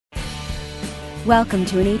Welcome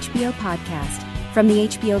to an HBO podcast from the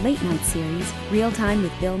HBO Late Night series, Real Time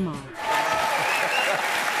with Bill Maher.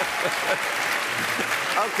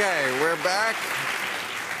 Okay, we're back.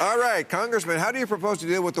 All right, Congressman, how do you propose to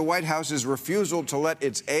deal with the White House's refusal to let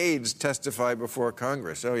its aides testify before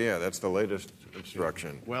Congress? Oh, yeah, that's the latest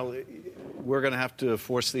obstruction. Well, we're going to have to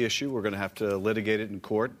force the issue. We're going to have to litigate it in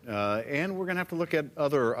court. And we're going to have to look at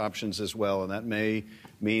other options as well. And that may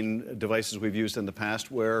mean devices we've used in the past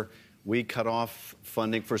where we cut off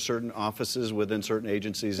funding for certain offices within certain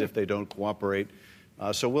agencies if they don't cooperate.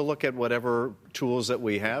 So we'll look at whatever tools that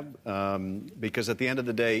we have, because at the end of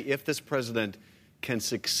the day, if this president can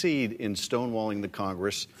succeed in stonewalling the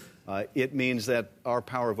Congress, it means that our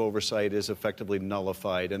power of oversight is effectively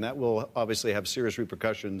nullified. And that will obviously have serious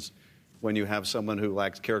repercussions when you have someone who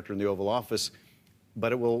lacks character in the Oval Office.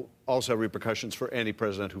 But it will also have repercussions for any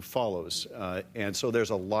president who follows. And so there's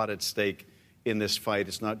a lot at stake in this fight.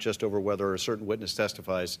 It's not just over whether a certain witness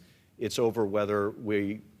testifies. It's over whether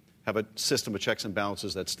we have a system of checks and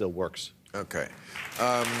balances that still works. Okay.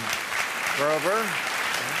 Grover,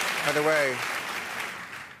 by the way,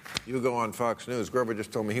 you go on Fox News. Grover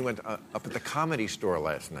just told me he went up at the Comedy Store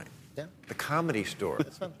last night. Yeah. The Comedy Store.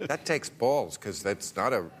 That takes balls because that's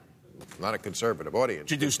not a conservative audience.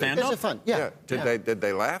 Did you do stand-up? It's fun. Yeah. Did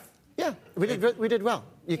they laugh? Yeah, we did well.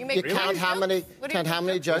 You count how many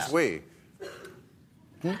jokes. Who's we?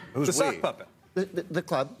 Who's the we? sock puppet. The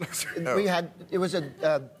club. Oh. We had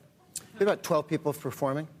about 12 people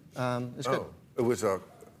performing. It was good. It was a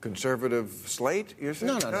conservative slate, you're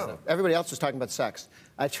saying? No. Everybody else was talking about sex.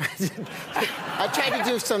 I tried to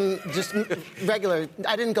do some just regular.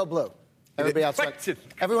 I didn't go blue.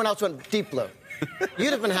 Everyone else went deep blue.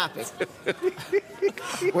 You'd have been happy.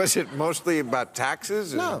 Was it mostly about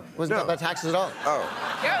taxes? No, it wasn't about taxes at all.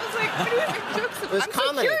 Oh. Yeah, I was like, what do you make jokes about? It was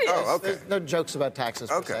comedy. Oh, okay. There's no jokes about taxes,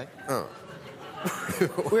 per Okay. se. Oh.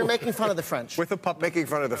 We were making fun of the French. With a puppet. Making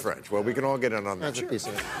fun of the French. Well, we can all get in on that. That's a piece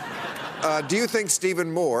of it. Do you think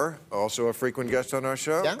Stephen Moore, also a frequent guest on our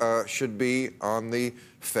show, Yeah. Should be on the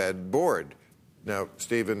Fed board? Now,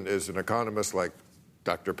 Stephen is an economist like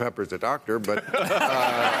Dr. Pepper's a doctor, but, Okay.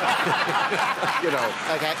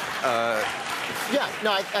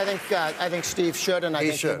 I think Steve should, and I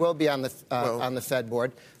think he will be on the Fed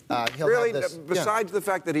board. Really, besides the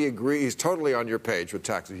fact that he agrees, he's totally on your page with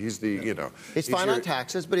taxes. He's He's fine on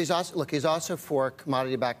taxes, but he's also for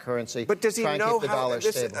commodity-backed currency. But does he know how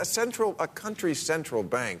a country's central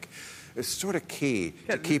bank is sort of key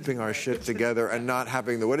to keeping our shit together and not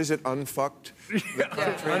having what is it, unfucked?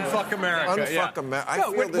 Unfuck America. Unfuck America. I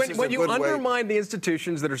feel this is a when you good way. undermine the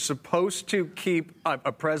institutions that are supposed to keep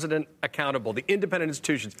a president accountable, the independent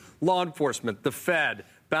institutions, law enforcement, the Fed,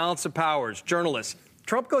 balance of powers, journalists,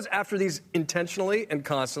 Trump goes after these intentionally and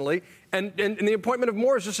constantly, and the appointment of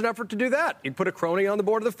Moore is just an effort to do that. He put a crony on the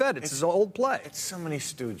board of the Fed. It's his old play. It's so many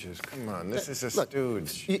stooges. Come on, this is a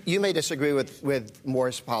stooge. You may disagree with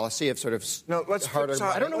Moore's policy of sort of let's harder.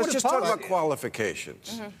 I don't know. Let's just talk about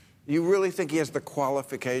qualifications. Mm-hmm. You really think he has the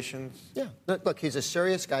qualifications? Yeah. Look, he's a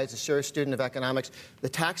serious guy. He's a serious student of economics. The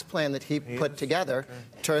tax plan that he put together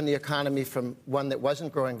turned the economy from one that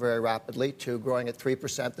wasn't growing very rapidly to growing at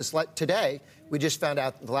 3%. Today, we just found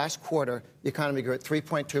out the last quarter, the economy grew at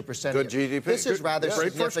 3.2%. Good GDP. This is rather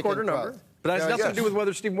Great significant first quarter growth. number. But that has nothing to do with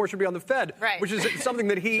whether Steve Moore should be on the Fed, right. Which is something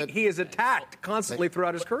that he has attacked constantly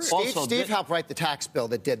throughout his career. Steve helped write the tax bill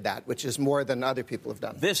that did that, which is more than other people have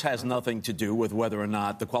done. This has nothing to do with whether or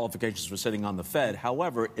not the qualifications for sitting on the Fed.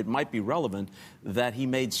 However, it might be relevant that he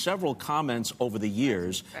made several comments over the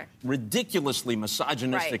years, ridiculously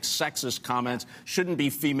misogynistic, sexist comments. Shouldn't be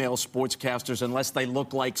female sportscasters unless they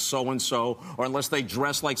look like so-and-so or unless they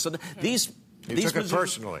dress like so. These took it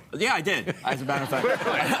personally. Yeah, I did, as a matter of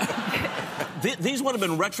fact. These would have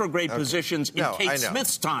been retrograde positions in Kate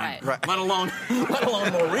Smith's time, let alone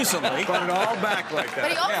more recently. Brought it all back like that.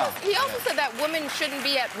 But he also said that women shouldn't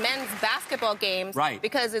be at men's basketball games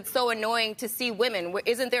because it's so annoying to see women.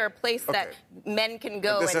 Isn't there a place that men can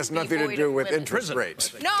go? This has nothing to do with interest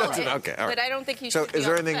rates. No, okay, all right. But I don't think he So should. Is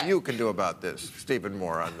there anything you can do about this, Stephen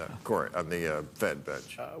Moore, on the court, on the Fed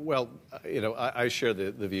bench? I share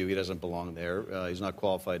the view he doesn't belong there. He's not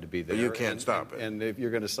qualified to be there. But you can't stop it. And if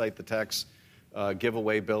you're going to cite the tax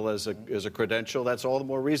giveaway bill as a credential, that's all the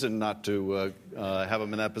more reason not to have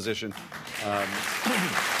him in that position.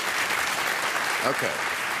 Okay.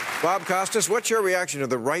 Bob Costas, what's your reaction to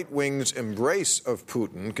the right wing's embrace of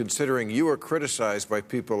Putin, considering you were criticized by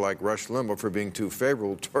people like Rush Limbaugh for being too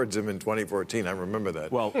favorable towards him in 2014? I remember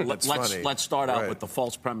that. Well, let's start out with the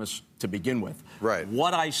false premise to begin with. Right.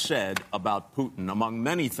 What I said about Putin, among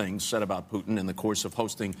many things said about Putin in the course of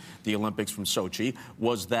hosting the Olympics from Sochi,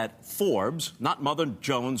 was that Forbes, not Mother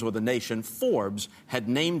Jones or The Nation, Forbes had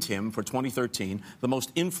named him for 2013 the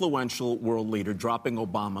most influential world leader, dropping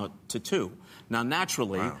Obama to 2. Now,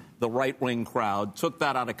 naturally, the right-wing crowd took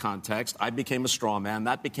that out of context. I became a straw man.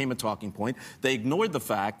 That became a talking point. They ignored the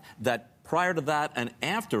fact that prior to that and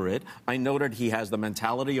after it, I noted he has the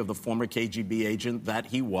mentality of the former KGB agent that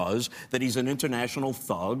he was, that he's an international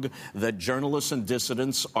thug, that journalists and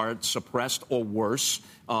dissidents are suppressed or worse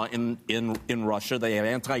in Russia. They have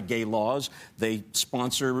anti-gay laws. They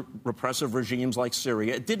sponsor repressive regimes like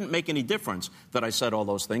Syria. It didn't make any difference that I said all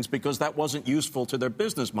those things because that wasn't useful to their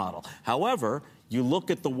business model. However, you look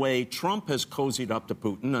at the way Trump has cozied up to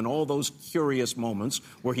Putin and all those curious moments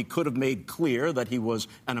where he could have made clear that he was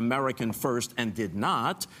an American first and did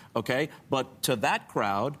not, okay? But to that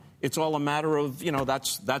crowd, it's all a matter of, you know,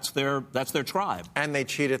 that's their tribe. And they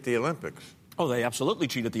cheat at the Olympics. Oh, they absolutely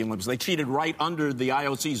cheated the Olympics. They cheated right under the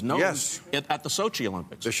IOC's nose at the Sochi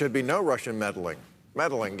Olympics. There should be no Russian meddling.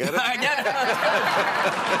 Meddling, get it? I get it.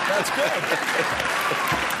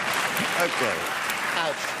 That's good.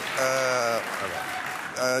 Ouch.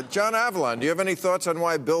 John Avlon, do you have any thoughts on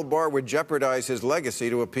why Bill Maher would jeopardize his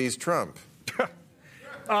legacy to appease Trump?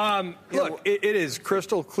 Look, it is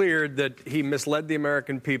crystal clear that he misled the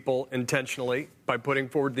American people intentionally by putting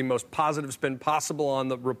forward the most positive spin possible on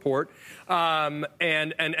the report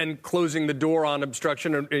and closing the door on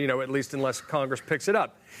obstruction, you know, at least unless Congress picks it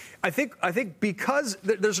up. I think because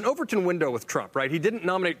there's an Overton window with Trump, right? He didn't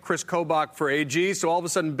nominate Chris Kobach for AG, so all of a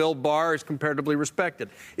sudden Bill Maher is comparatively respected.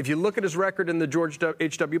 If you look at his record in the George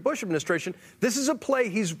H.W. Bush administration, this is a play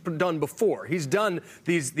he's done before. He's done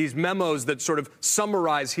these memos that sort of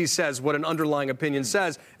summarize, he says, what an underlying opinion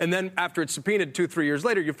says, and then after it's subpoenaed 2-3 years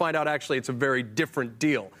later, you find out actually it's a very different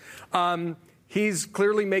deal. He's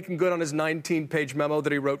clearly making good on his 19-page memo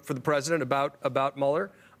that he wrote for the president about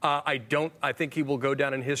Mueller. I think he will go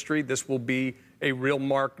down in history. This will be a real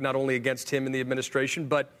mark not only against him and the administration,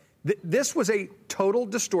 but this was a total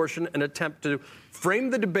distortion, an attempt to frame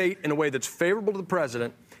the debate in a way that's favorable to the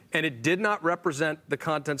president, and it did not represent the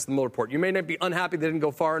contents of the Mueller report. You may not be unhappy they didn't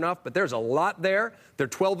go far enough, but there's a lot there. There are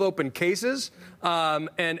 12 open cases, and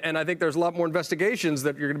I think there's a lot more investigations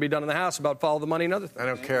that are going to be done in the House about follow the money and other things. I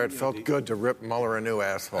don't care. It felt good to rip Mueller a new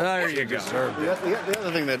asshole. There you go. The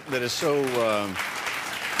other thing that is so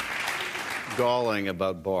galling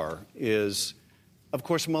about Barr is, of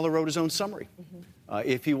course, Mueller wrote his own summary.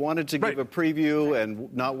 If he wanted to give a preview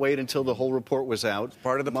and not wait until the whole report was out,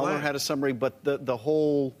 part of the Mueller plan. had a summary, but the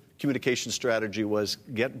whole communication strategy was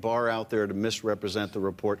get Barr out there to misrepresent the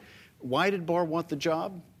report. Why did Barr want the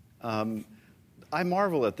job? I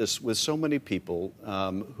marvel at this with so many people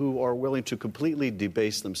who are willing to completely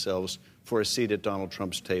debase themselves for a seat at Donald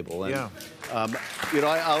Trump's table. And, you know,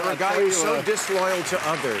 I'll a guy who's so disloyal to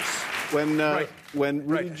others. When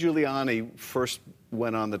Rudy Giuliani first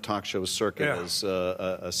went on the talk show circuit as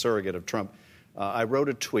a surrogate of Trump, I wrote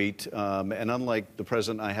a tweet, and unlike the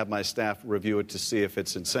president, I have my staff review it to see if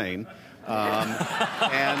it's insane.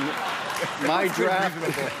 And my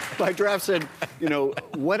draft said, you know,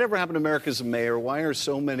 whatever happened to America's mayor? Why are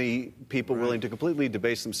so many people willing to completely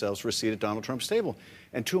debase themselves for a seat at Donald Trump's table?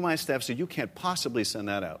 And two of my staff said, you can't possibly send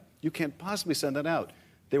that out. You can't possibly send that out.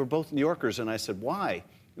 They were both New Yorkers, and I said, why?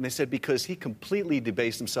 And they said, because he completely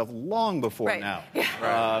debased himself long before now.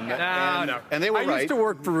 No. And they were right. I used to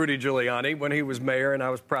work for Rudy Giuliani when he was mayor, and I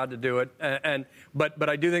was proud to do it. But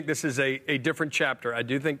I do think this is a different chapter. I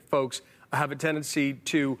do think folks have a tendency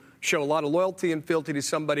to show a lot of loyalty and fealty to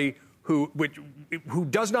somebody who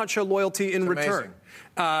does not show loyalty in return.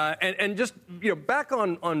 And just, you know, back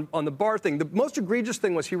on the Barr thing, the most egregious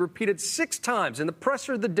thing was he repeated 6 times in the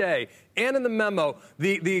presser of the day and in the memo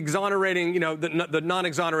the exonerating, you know, the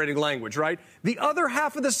non-exonerating language, right? The other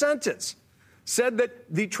half of the sentence said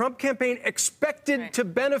that the Trump campaign expected to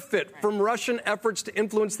benefit from Russian efforts to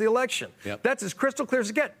influence the election. That's as crystal clear as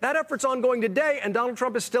it gets. That effort's ongoing today, and Donald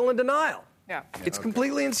Trump is still in denial. It's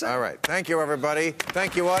completely insane. All right. Thank you, everybody.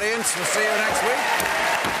 Thank you, audience. We'll see you next week.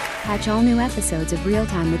 Catch all new episodes of Real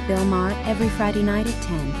Time with Bill Maher every Friday night at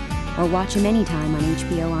 10, or watch him anytime on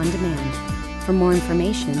HBO On Demand. For more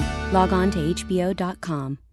information, log on to HBO.com.